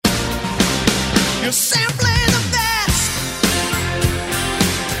You're simply the best.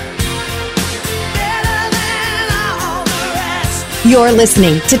 Better than all the rest. You're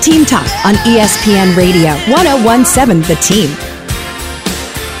listening to Team Talk on ESPN Radio 1017 The Team.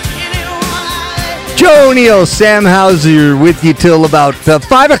 Joe O'Neill, Sam Hauser with you till about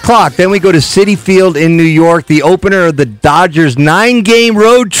 5 o'clock. Then we go to Citi Field in New York, the opener of the Dodgers' 9-game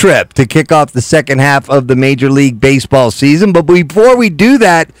road trip to kick off the second half of the Major League Baseball season. But before we do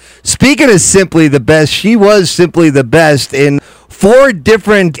that, speaking of simply the best, she was simply the best in 4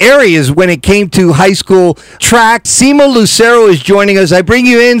 different areas when it came to high school track. Sima Lucero is joining us. I bring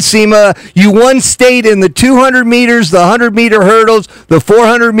you in, Sima. You won state in the 200 meters, the 100-meter hurdles, the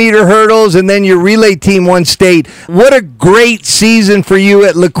 400-meter hurdles, and then your relay team won state. What a great season for you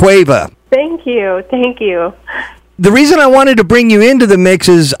at La Cueva. Thank you. Thank you. The reason I wanted to bring you into the mix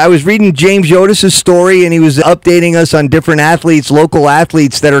is I was reading James Yodis' story, and he was updating us on different athletes, local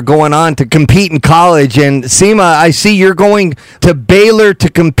athletes that are going on to compete in college. And Sima, I see you're going to Baylor to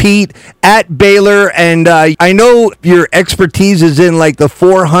compete at Baylor, and I know your expertise is in like the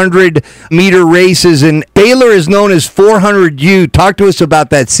 400-meter races, and Baylor is known as 400U. Talk to us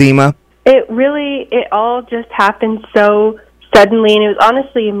about that, Sima. It all just happened so suddenly, and it was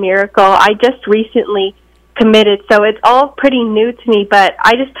honestly a miracle. I just recently committed, so it's all pretty new to me, but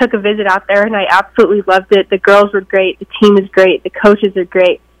I just took a visit out there and I absolutely loved it. The girls were great, the team is great, the coaches are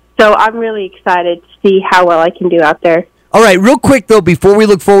great, so I'm really excited to see how well I can do out there. All right, real quick though, before we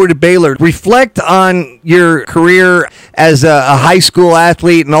look forward to Baylor, reflect on your career as a high school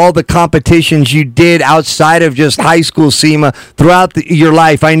athlete and all the competitions you did outside of just high school, Sima, throughout your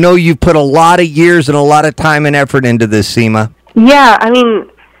life. I know you've put a lot of years and a lot of time and effort into this, Sima. Yeah, I mean,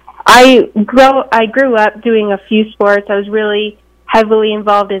 I grew up doing a few sports. I was really heavily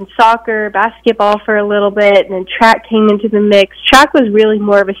involved in soccer, basketball for a little bit, and then track came into the mix. Track was really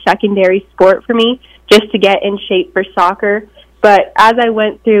more of a secondary sport for me, just to get in shape for soccer. But as I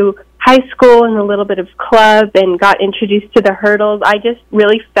went through high school and a little bit of club and got introduced to the hurdles, I just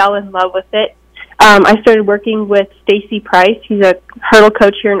really fell in love with it. I started working with Stacy Price. He's a hurdle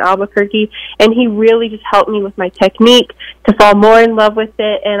coach here in Albuquerque, and he really just helped me with my technique to fall more in love with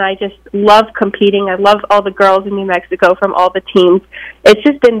it, and I just love competing. I love all the girls in New Mexico from all the teams. It's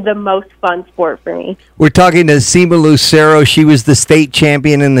just been the most fun sport for me. We're talking to Sima Lucero. She was the state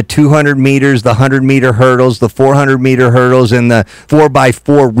champion in the 200 meters, the 100-meter hurdles, the 400-meter hurdles, and the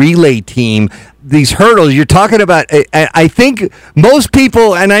 4x4 relay team. These hurdles you're talking about, I think most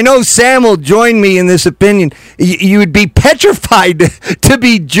people, and I know Sam will join me in this opinion, you would be petrified to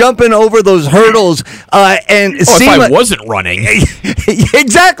be jumping over those hurdles. And Sima, if I wasn't running.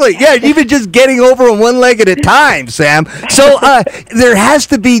 Exactly. Yeah, even just getting over on one leg at a time, Sam. So there has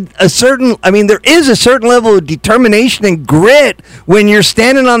to be there is a certain level of determination and grit when you're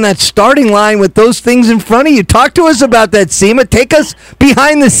standing on that starting line with those things in front of you. Talk to us about that, Sima. Take us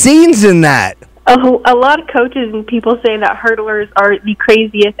behind the scenes in that. A lot of coaches and people say that hurdlers are the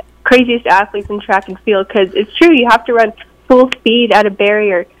craziest athletes in track and field, because it's true, you have to run full speed at a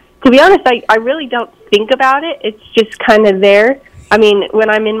barrier. To be honest, I really don't think about it. It's just kind of there. I mean, when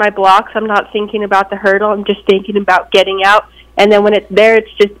I'm in my blocks, I'm not thinking about the hurdle. I'm just thinking about getting out. And then when it's there,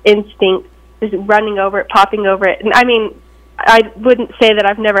 it's just instinct, just running over it, popping over it. And I mean, I wouldn't say that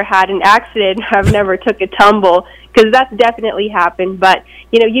I've never had an accident. I've never took a tumble, because that's definitely happened. But,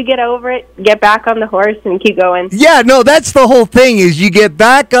 you get over it, get back on the horse, and keep going. Yeah, no, that's the whole thing, is you get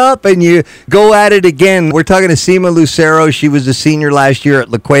back up and you go at it again. We're talking to Sima Lucero. She was a senior last year at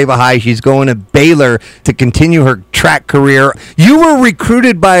La Cueva High. She's going to Baylor to continue her track career. You were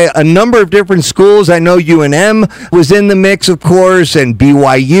recruited by a number of different schools. I know UNM was in the mix, of course, and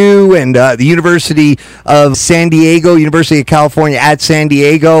BYU and the University of San Diego, University of California at San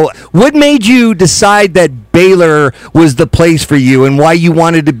Diego. What made you decide that Baylor was the place for you, and why you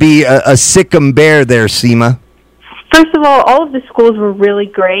wanted to be a Sikkim Bear there, Sima? First of all of the schools were really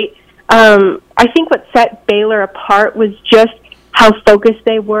great. I think what set Baylor apart was just how focused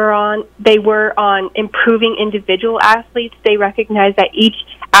they were on improving individual athletes. They recognized that each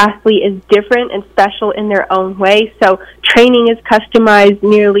athlete is different and special in their own way. So training is customized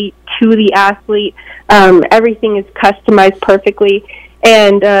nearly to the athlete. Everything is customized perfectly.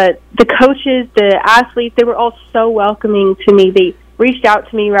 And the coaches, the athletes, they were all so welcoming to me. They reached out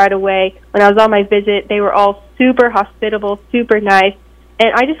to me right away. When I was on my visit, they were all super hospitable, super nice.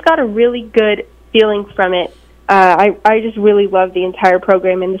 And I just got a really good feeling from it. I just really love the entire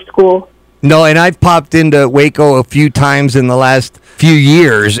program in the school. No, and I've popped into Waco a few times in the last few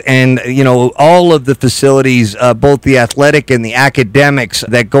years, and, all of the facilities, both the athletic and the academics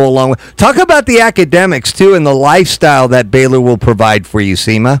that go along with. Talk about the academics, too, and the lifestyle that Baylor will provide for you,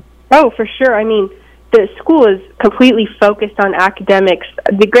 Sima. Oh, for sure. I mean, the school is completely focused on academics.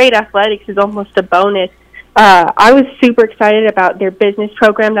 The grade athletics is almost a bonus. I was super excited about their business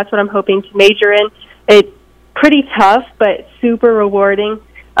program. That's what I'm hoping to major in. It's pretty tough, but super rewarding.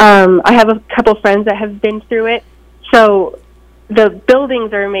 I have a couple friends that have been through it. So the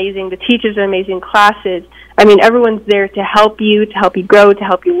buildings are amazing. The teachers are amazing. Classes. I mean, everyone's there to help you grow, to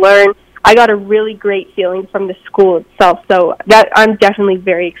help you learn. I got a really great feeling from the school itself, so that I'm definitely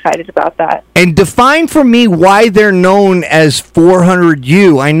very excited about that. And define for me why they're known as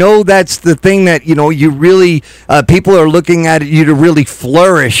 400U. I know that's the thing that, you really, people are looking at you to really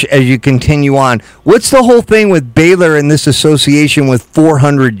flourish as you continue on. What's the whole thing with Baylor and this association with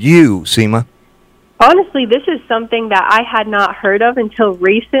 400U, Sima? Honestly, this is something that I had not heard of until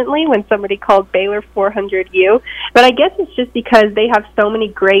recently when somebody called Baylor 400U. But I guess it's just because they have so many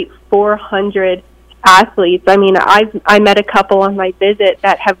great 400 athletes. I mean, I met a couple on my visit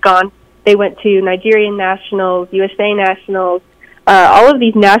that have gone. They went to Nigerian Nationals, USA Nationals, all of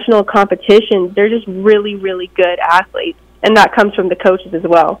these national competitions. They're just really, really good athletes. And that comes from the coaches as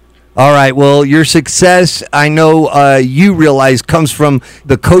well. All right. Well, your success, I know you realize, comes from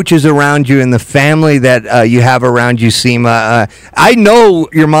the coaches around you and the family that you have around you, Sima. I know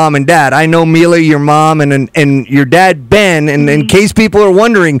your mom and dad. I know Mila, your mom, and your dad, Ben. And in case people are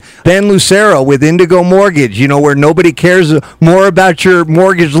wondering, Ben Lucero with Indigo Mortgage, where nobody cares more about your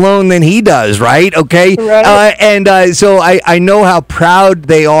mortgage loan than he does, right? Okay. Right. So I know how proud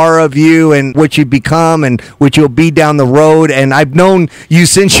they are of you and what you've become and what you'll be down the road. And I've known you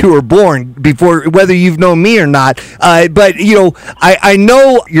since you were born, before whether you've known me or not. But I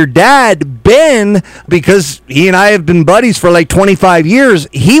know your dad, Ben, because he and I have been buddies for like 25 years.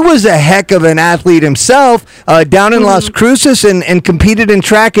 He was a heck of an athlete himself down in Las Cruces and competed in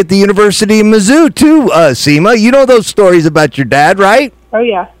track at the University of Mizzou too, Sima. You know those stories about your dad, right? Oh,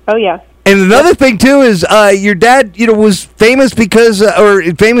 yeah. And another thing too is your dad, was famous because, or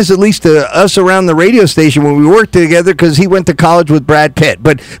famous at least to us around the radio station when we worked together, because he went to college with Brad Pitt.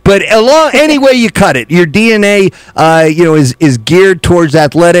 But any way you cut it, your DNA, is geared towards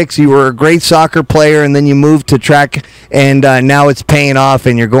athletics. You were a great soccer player, and then you moved to track, and now it's paying off,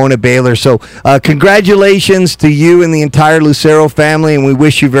 and you're going to Baylor. So congratulations to you and the entire Lucero family, and we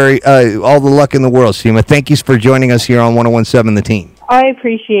wish you all the luck in the world, Sima. Thank you for joining us here on 101.7 The Team. I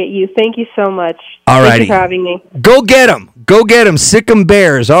appreciate you. Thank you so much. All righty. Thank you for having me. Go get them. Go get them. Sick 'em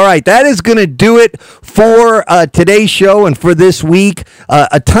Bears. All right. That is going to do it for today's show and for this week.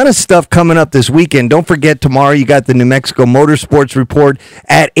 A ton of stuff coming up this weekend. Don't forget, tomorrow you got the New Mexico Motorsports Report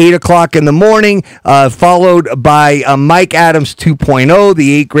at 8 o'clock in the morning, followed by Mike Adams 2.0,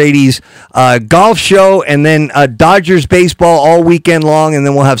 the 8 Grady's golf show, and then Dodgers baseball all weekend long, and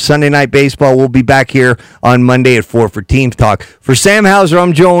then we'll have Sunday night baseball. We'll be back here on Monday at 4 for Team Talk. For Sam Hauser,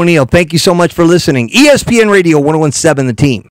 I'm Joe O'Neill. Thank you so much for listening. ESPN Radio 101.7 The Team.